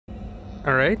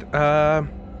Alright, I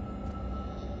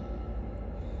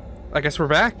guess we're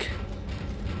back.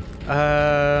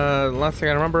 Last thing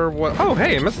I remember was... Oh,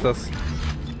 hey, I missed this.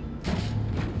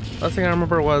 Last thing I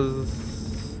remember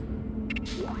was...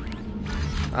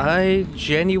 I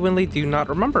genuinely do not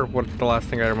remember what the last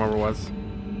thing I remember was.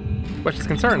 Which is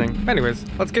concerning. Anyways,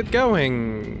 let's get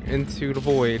going into the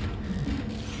void.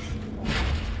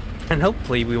 And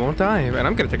hopefully we won't die. And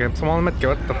I'm gonna take a small med.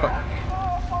 What the fuck?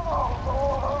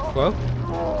 Hello?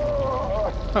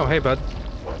 Oh, hey, bud.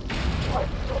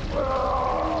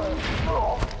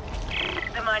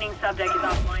 The mining subdeck is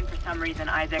offline for some reason,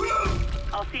 Isaac.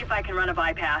 I'll see if I can run a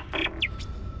bypass.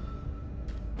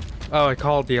 Oh, I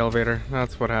called the elevator.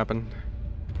 That's what happened.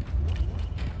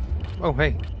 Oh,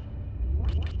 hey.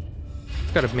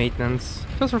 It's got a maintenance.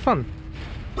 Just for fun.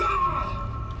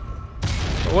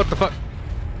 What the fuck?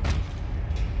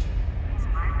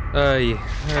 Yeah.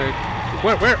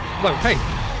 Where? Look, hey.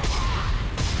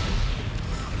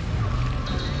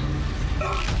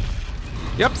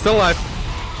 Yep, still alive.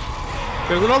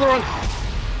 There's another one.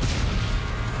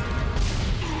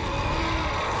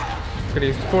 Gonna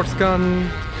use the force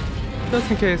gun. Just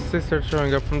in case they start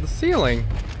showing up from the ceiling.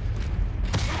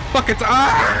 Fuck it!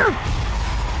 Ah!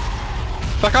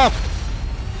 Fuck off!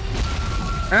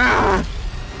 Ah!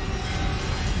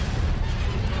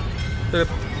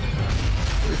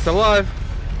 He's still alive.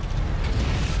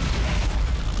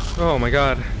 Oh my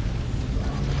god.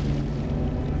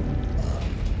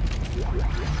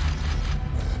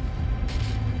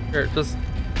 Here, just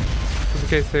in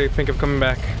case they think of coming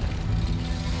back.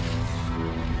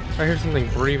 I hear something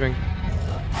breathing.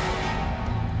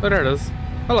 Oh, there it is.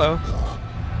 Hello.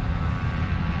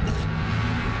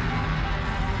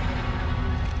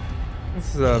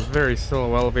 This is a very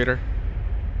slow elevator.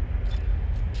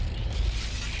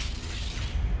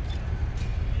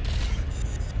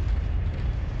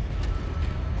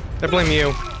 I blame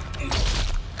you.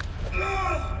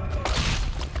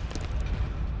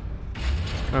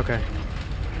 Okay.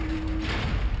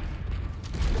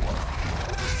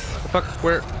 The fuck?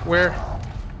 Where?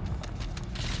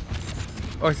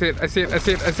 Oh, I see it. I see it. I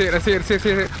see it. I see it. I see it. I see it. I see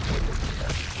it.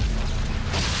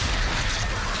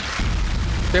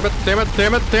 Damn it. Damn it.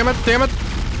 Damn it. Damn it. Damn it.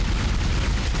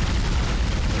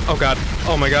 Oh god.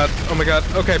 Oh my god. Oh my god.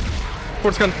 Okay.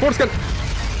 Force gun. Force gun.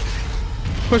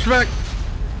 Push back.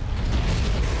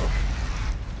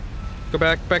 Go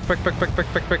back. Back. Back. Back. Back.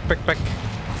 Back. Back. Back. Back. Back.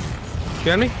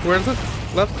 Behind me? Where is it?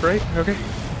 Left, right? Okay.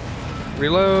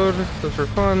 Reload. Just for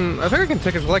fun. I think I can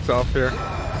take his legs off here.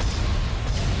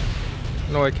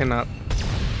 No, I cannot.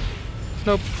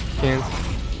 Nope. Can't.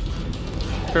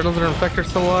 Turtles and infectors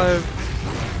still alive.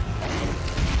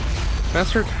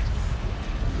 Bastard.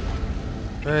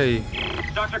 Hey.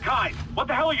 Dr. Kyne, what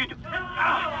the hell are you doing?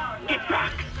 Get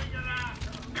back!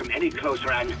 Come any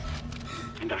closer and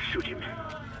I'll shoot him.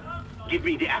 Give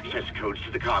me the access codes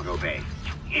to the cargo bay.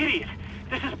 Idiot!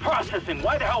 This is processing.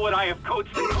 Why the hell would I have codes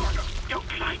to cargo?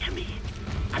 Don't lie to me.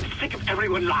 I'm sick of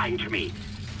everyone lying to me.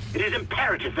 It is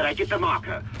imperative that I get the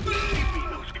marker. Give me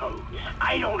those codes.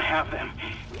 I don't have them.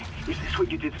 Is this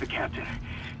what you did to the captain?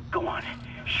 Go on.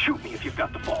 Shoot me if you've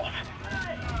got the balls.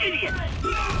 Idiot!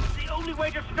 The only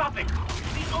way to stop it.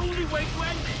 The only way to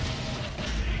end it.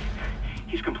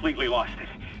 He's completely lost it.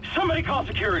 Somebody call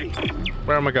security.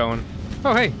 Where am I going?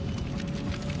 Oh, hey.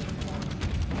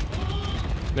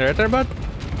 You right there, bud?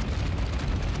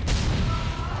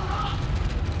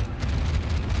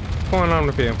 What's going on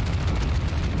with you?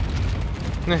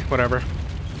 Whatever.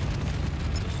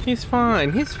 He's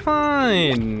fine. He's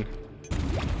fine.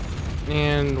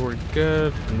 And we're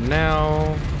good for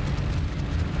now.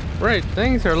 Right,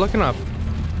 things are looking up.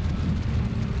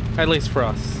 At least for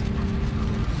us.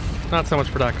 Not so much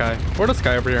for that guy. Or this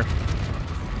guy over here.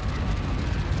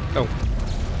 Oh.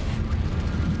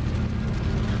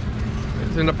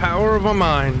 It's in the power of my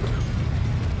mind.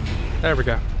 There we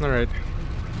go. Alright.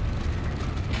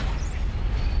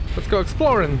 Let's go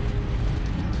exploring.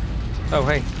 Oh,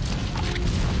 hey.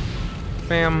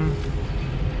 Bam.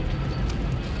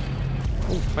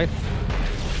 Oh, wait.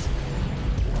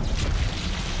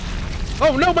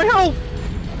 Oh, no, my health!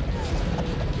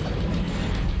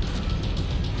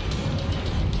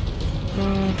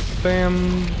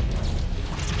 Bam.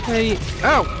 Hey.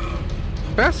 Ow!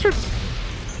 Bastard!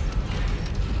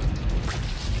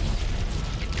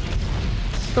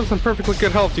 That was some perfectly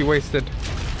good health you wasted.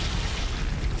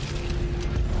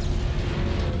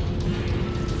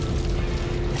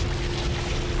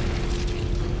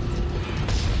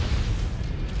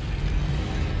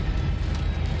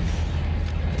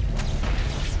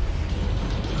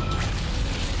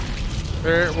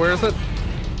 Where is it?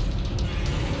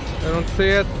 I don't see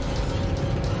it.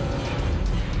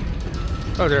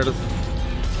 Oh, there it is.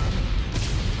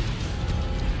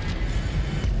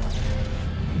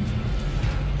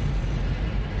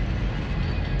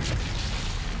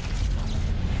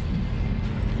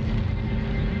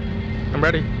 I'm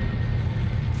ready.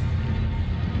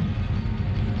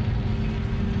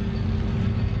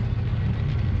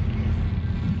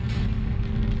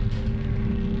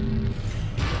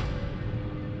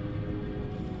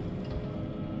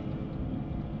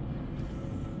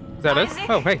 Is that Isaac? it?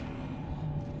 Oh, hey.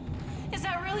 Is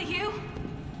that really you?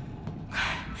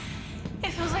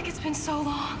 It feels like it's been so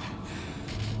long.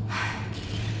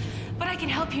 But I can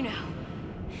help you now.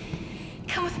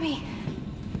 Come with me.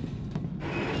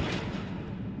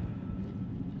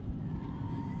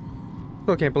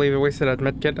 Still can't believe I wasted that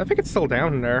medkit. I think it's still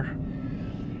down there.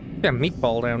 Yeah,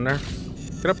 meatball down there.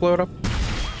 Get up, load up.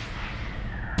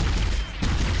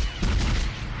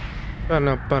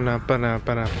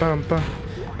 Ba-na-ba-na-ba-na-ba-na-bum-ba.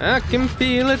 I can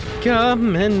feel it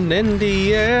coming in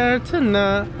the air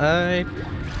tonight,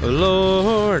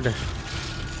 Lord.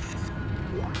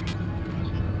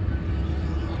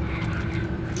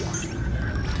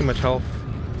 Too much health.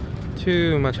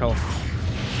 Too much health.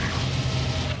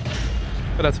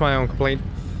 But that's my own complaint.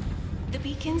 The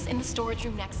beacon's in the storage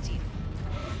room next to you.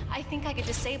 I think I could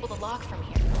disable the lock from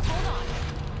here. Hold on.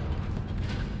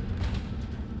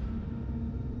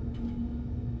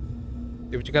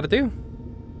 Do what you gotta do.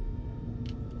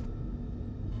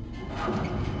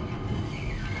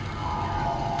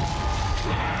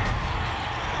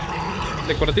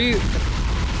 Like what I do.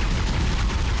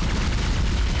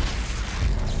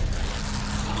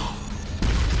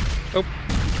 Oh,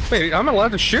 wait, I'm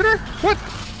allowed to shoot her? What?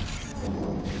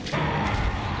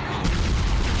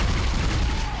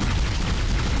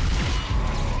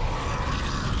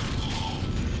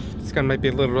 This gun might be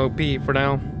a little OP for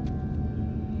now.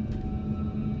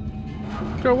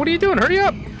 Girl, what are you doing? Hurry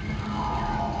up!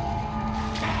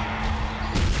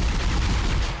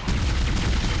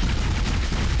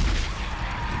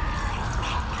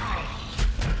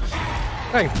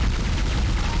 Hey.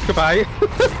 Goodbye.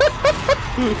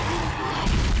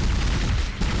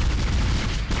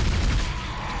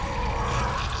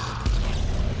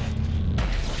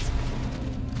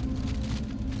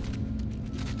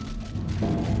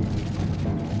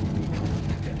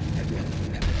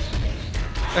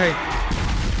 Hey.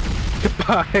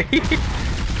 Goodbye.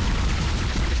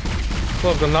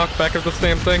 Love the knockback of the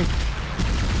same thing.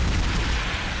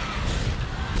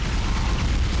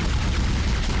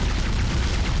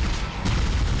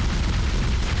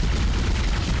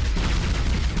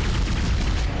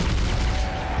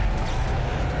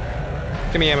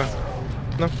 Give me ammo.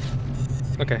 No?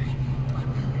 Okay.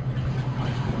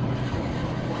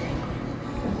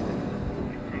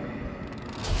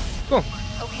 Cool.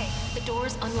 Okay, the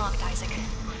door's unlocked, Isaac.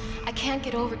 I can't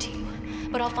get over to you,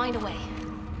 but I'll find a way.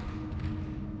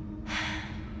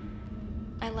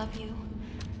 I love you.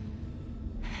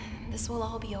 This will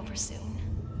all be over soon.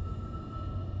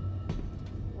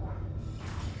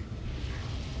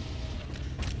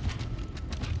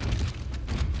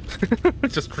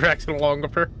 Just dragging along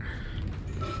with her.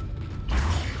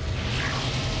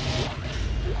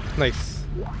 Nice.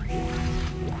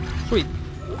 Sweet.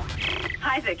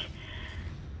 Isaac.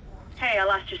 Hey, I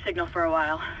lost your signal for a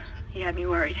while. You had me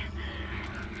worried.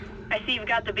 I see you've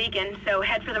got the beacon, so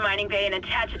head for the mining bay and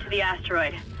attach it to the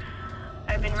asteroid.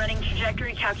 I've been running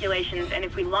trajectory calculations, and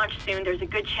if we launch soon, there's a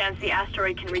good chance the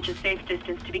asteroid can reach a safe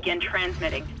distance to begin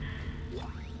transmitting.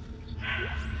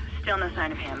 Still no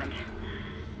sign of Hammond.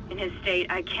 In his state,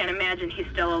 I can't imagine he's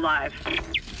still alive.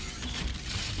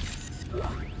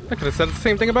 I could have said the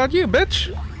same thing about you, bitch!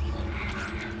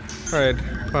 Alright,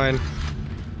 fine.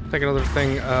 Take another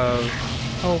thing of...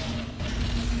 Oh.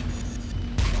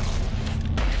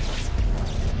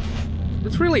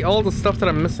 It's really all the stuff that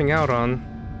I'm missing out on.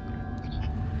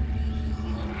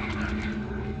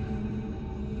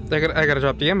 I gotta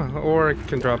drop the ammo, or I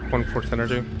can drop 1/4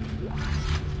 energy.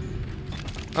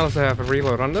 Unless I have a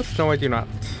reload on this? No, I do not.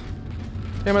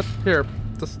 Damn it, here,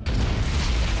 just...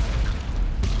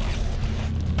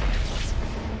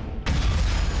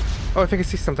 Oh, I think I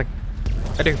see something.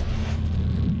 I do.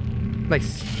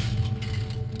 Nice.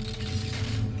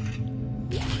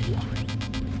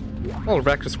 Oh, we're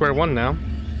back to square one now.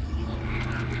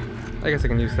 I guess I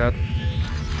can use that.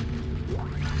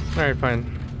 Alright,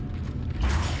 fine.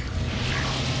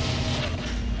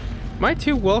 Am I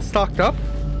too well stocked up?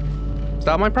 Is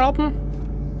that my problem?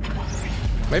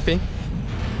 Might be.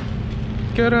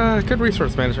 Good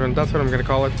resource management, that's what I'm gonna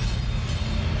call it.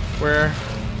 Where?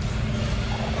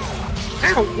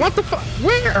 Ow! What the fuck?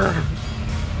 Where?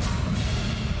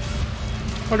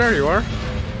 Oh, there you are.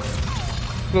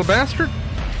 Little bastard.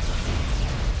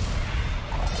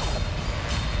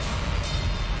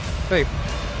 Hey.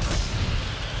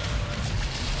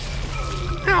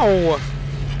 Ow!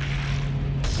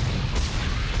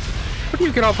 How do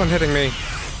you get off on hitting me?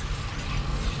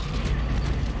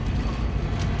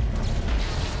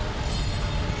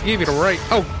 Gave you the right.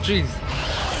 Oh, jeez.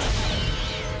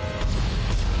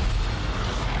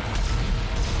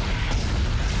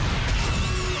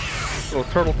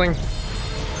 Little turtle thing.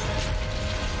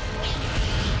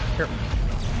 Here.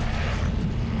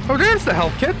 Oh, there's the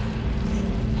health kit.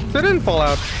 So it didn't fall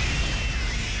out.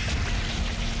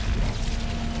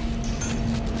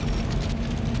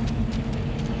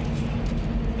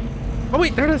 Oh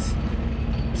wait, there it is.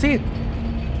 See it.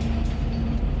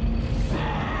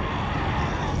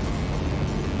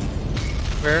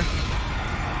 Where?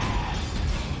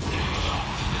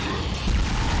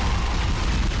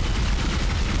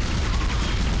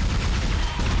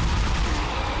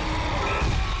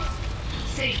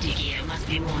 Safety gear must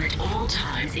be worn at all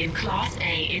times in Class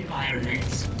A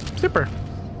environments. Super.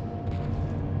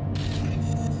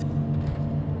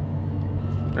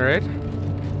 Alright.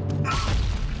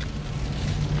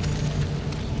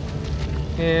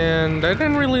 And I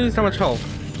didn't really lose that much health.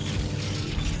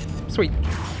 Sweet.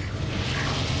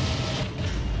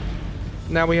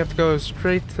 Now we have to go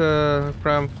straight to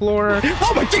ground floor.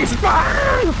 Oh my Jesus!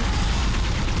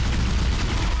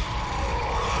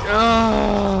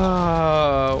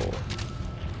 Oh,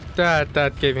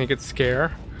 that gave me a good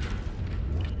scare.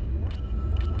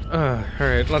 All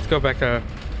right, let's go back to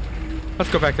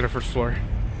the first floor.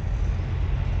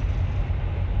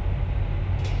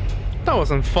 That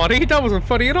wasn't funny. That wasn't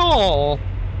funny at all.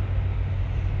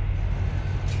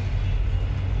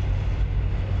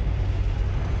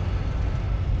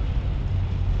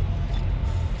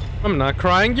 I'm not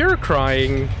crying, you're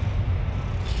crying.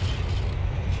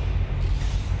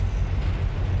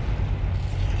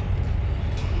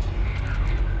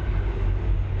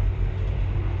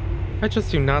 I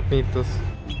just do not need this.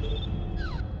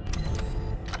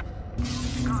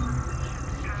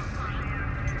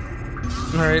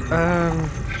 Alright,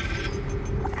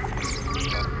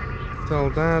 so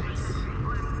that.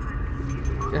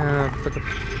 Put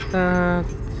that.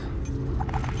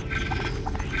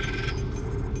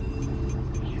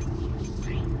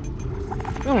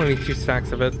 I only need 2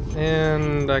 stacks of it,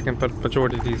 and I can put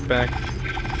majority of these back.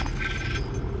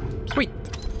 Sweet.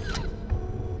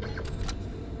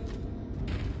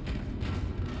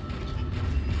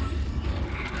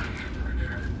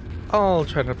 I'll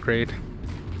try to upgrade.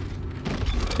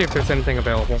 See if there's anything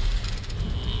available.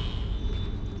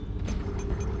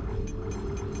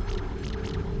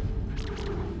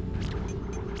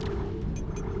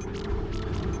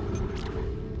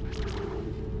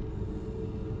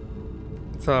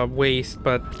 It's a waste,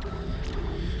 but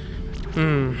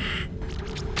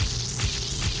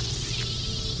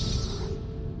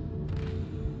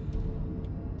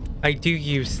I do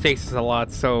use stasis a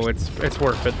lot, so it's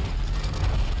worth it.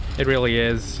 It really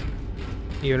is.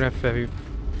 Even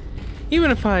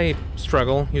if I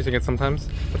struggle using it sometimes.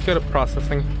 Let's go to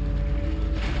processing.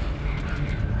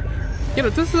 You know,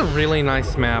 this is a really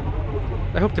nice map.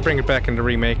 I hope to bring it back in the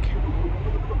remake.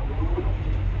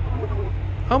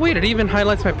 Oh wait, it even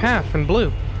highlights my path in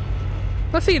blue.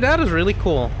 Let's see, that is really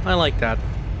cool. I like that.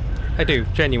 I do,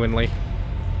 genuinely.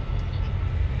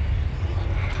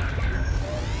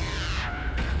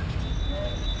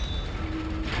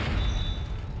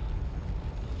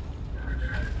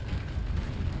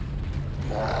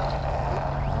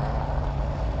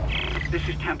 This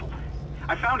is Temple.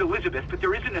 I found Elizabeth, but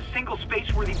there isn't a single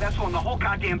space-worthy vessel in the whole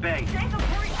goddamn bay. Jacob,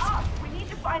 hurry up! We need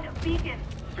to find a beacon.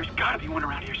 There's gotta be one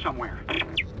around here somewhere. Did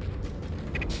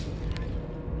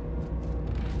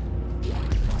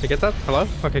you get that? Hello?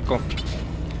 Okay, cool.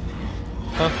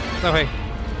 Oh, no, hey.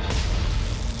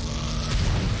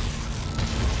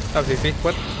 That was easy.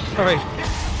 What? Oh, hey.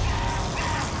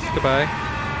 Goodbye.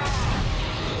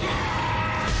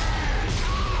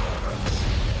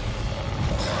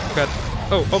 God.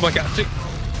 Oh my god. Gee.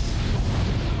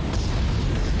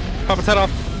 Pop its head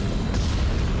off.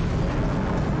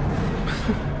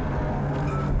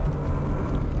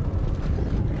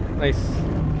 Nice.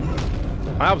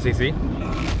 That was easy.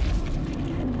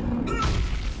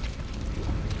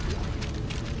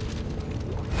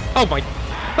 Oh my.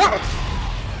 Ah!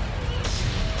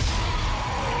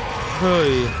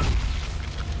 Hey.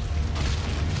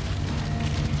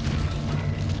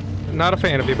 Not a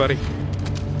fan of you, buddy.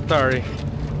 Sorry.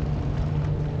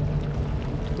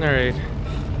 Alright.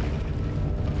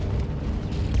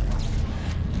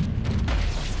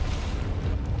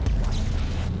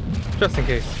 Just in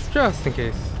case. Just in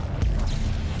case.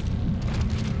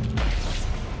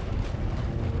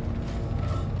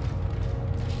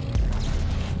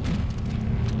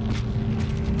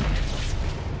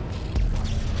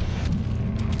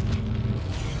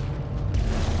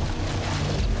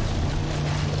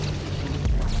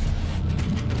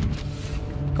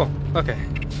 Okay.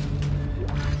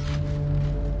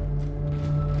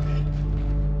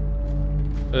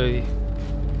 Hey.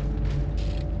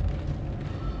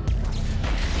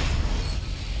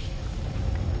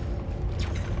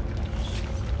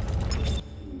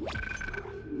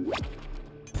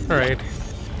 Alright.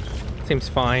 Seems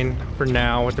fine for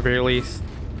now, at the very least.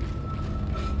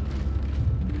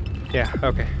 Yeah,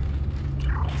 okay.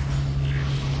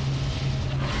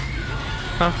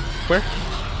 Huh? Where?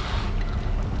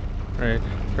 Alright,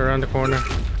 go around the corner.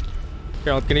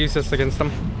 Here, I'm gonna use this against them.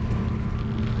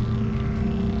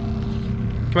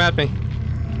 Come at me.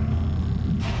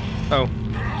 Oh.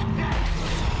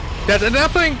 That's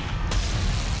nothing!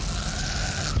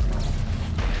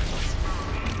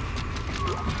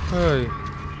 Hey.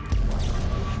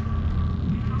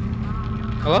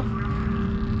 Hello?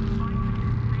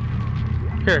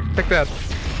 Here, take that.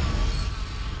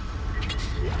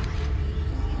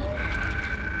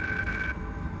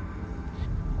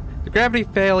 The gravity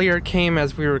failure came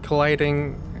as we were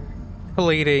colliding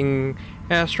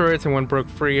asteroids, and one broke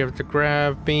free of the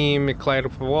grav beam. It collided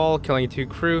with the wall, killing 2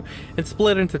 crew, and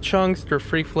split into chunks. They're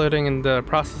free floating in the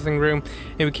processing room,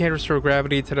 and we can't restore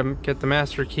gravity to get the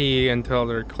master key until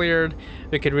they're cleared.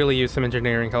 We could really use some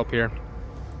engineering help here.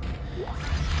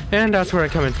 And that's where I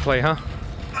come into play, huh?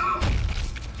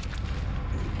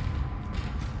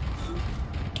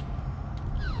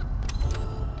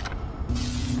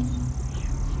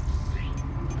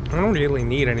 I don't really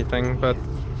need anything, but...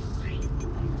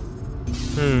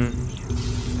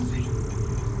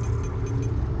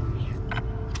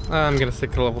 I'm gonna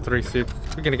stick to the level 3 suit.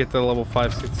 We're gonna get to the level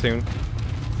 5 suit soon.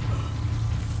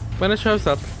 When it shows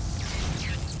up.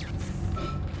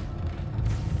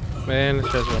 When it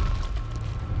shows up.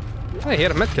 Hey, he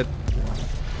had a medkit.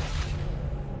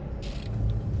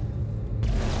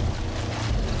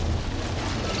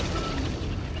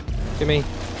 Give me.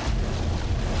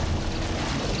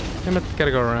 Damn it,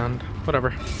 gotta go around.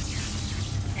 Whatever.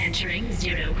 Entering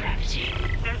 0 gravity.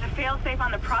 There's a failsafe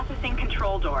on the processing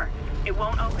control door. It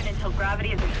won't open until gravity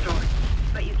is restored.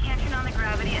 But you can't turn on the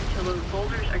gravity until those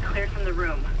boulders are cleared from the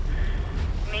room.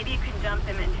 Maybe you can dump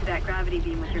them into that gravity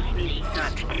beam with your kinesis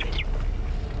gun.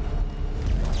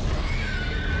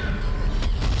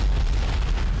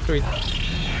 Sweet.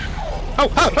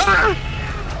 Oh! Oh! Ah!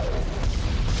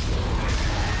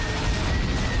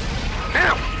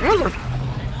 Ow!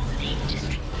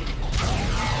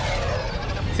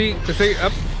 See,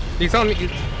 up. He's on me.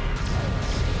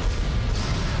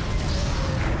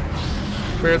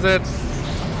 Where is it?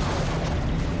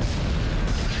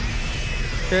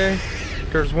 Okay.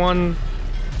 There's one.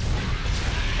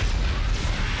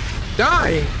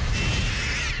 Die!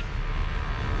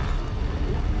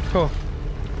 Cool.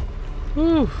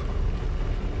 Whew.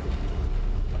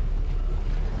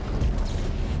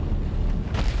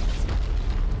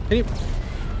 Can you...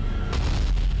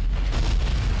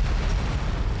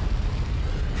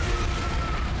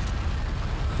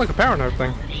 like a power node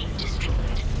thing.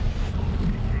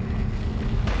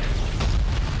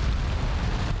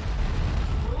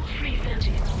 All 3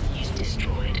 floating anomalies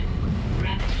destroyed.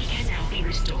 Gravity can now be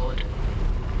restored.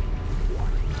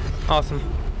 Awesome.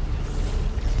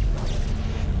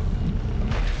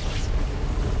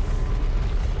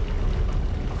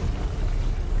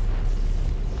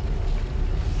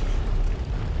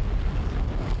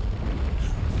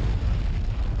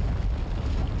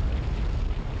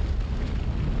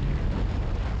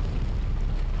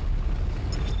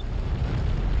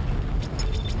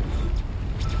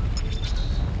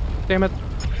 Damn it.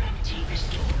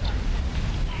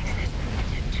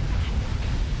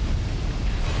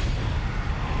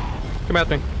 Come at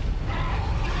me.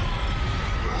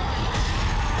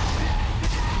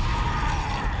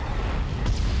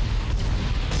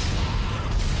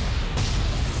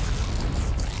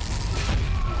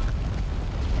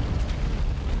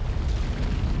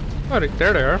 Oh,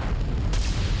 there they are.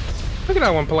 Look at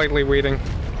that one politely waiting.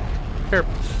 Here.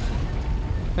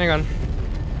 Hang on.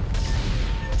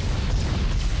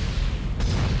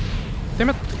 Damn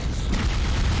it.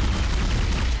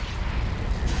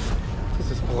 This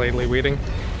is politely waiting.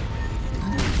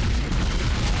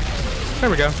 There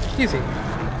we go. Easy.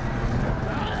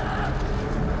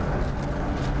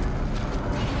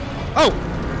 Oh!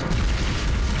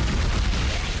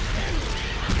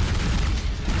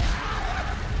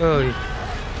 Oh.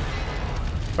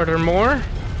 Are there more?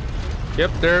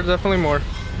 Yep, there are definitely more.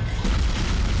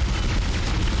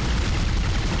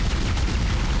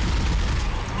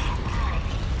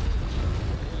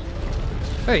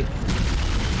 Hey.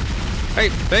 Hey,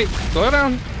 hey, slow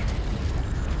down.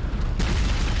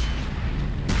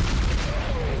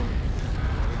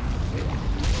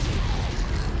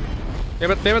 Damn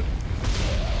it, damn it.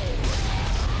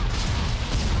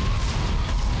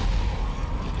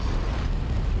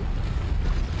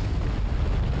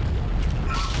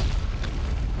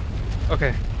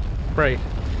 Okay, right.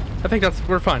 I think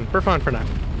we're fine. We're fine for now.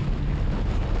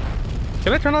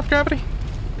 Can I turn off gravity?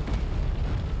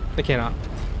 I cannot.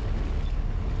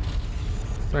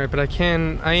 Alright, but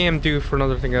I am due for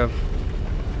another thing of,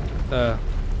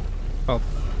 well,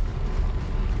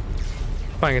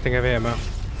 buying a thing of ammo.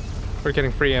 We're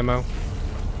getting free ammo.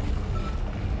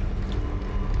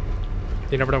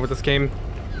 You never know with this game.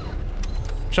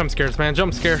 Jump scares, man,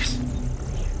 jump scares.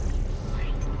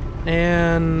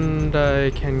 And I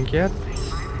can get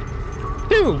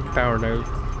 2 power nodes.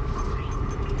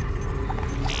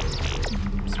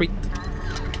 Sweet.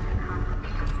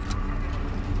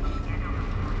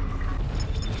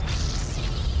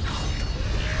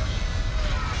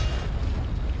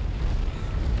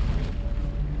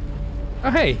 Oh,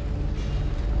 hey.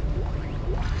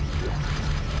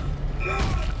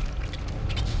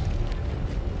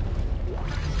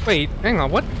 Wait, hang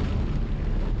on, what?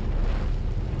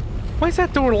 Why is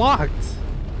that door locked?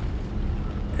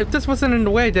 If this wasn't in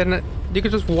the way, then you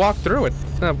could just walk through it.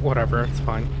 Whatever, it's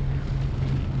fine.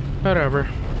 Whatever.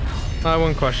 I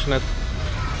won't question it.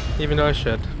 Even though I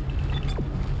should.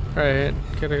 Alright,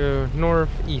 gotta go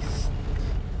northeast.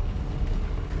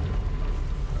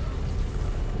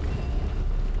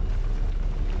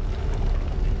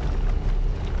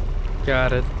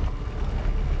 Got it.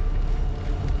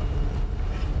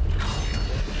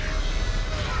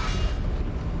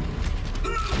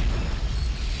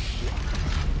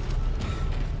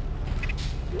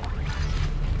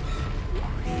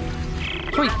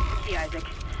 Sweet. See, Isaac.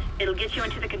 It'll get you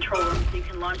into the control room so you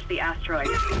can launch the asteroid.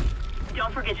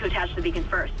 Don't forget to attach the beacon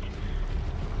first.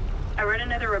 I read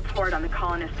another report on the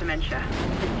colonist dementia.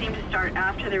 It seemed to start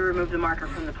after they removed the marker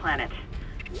from the planet.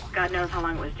 God knows how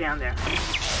long it was down there.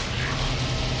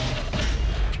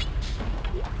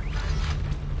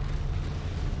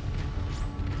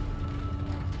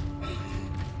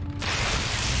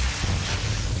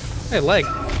 Hey, leg.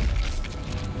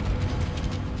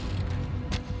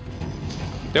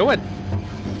 Do it.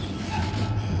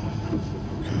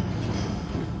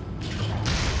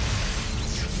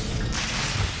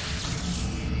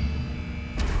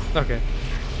 Okay.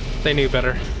 They knew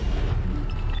better.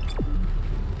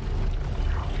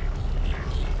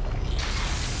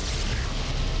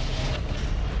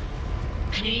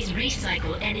 Please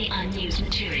recycle any unused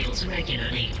materials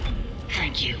regularly.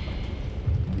 Thank you.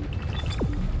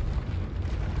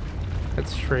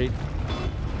 That's straight.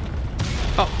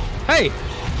 Oh, hey!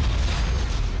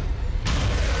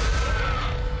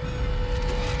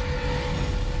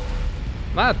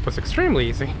 That was extremely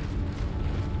easy.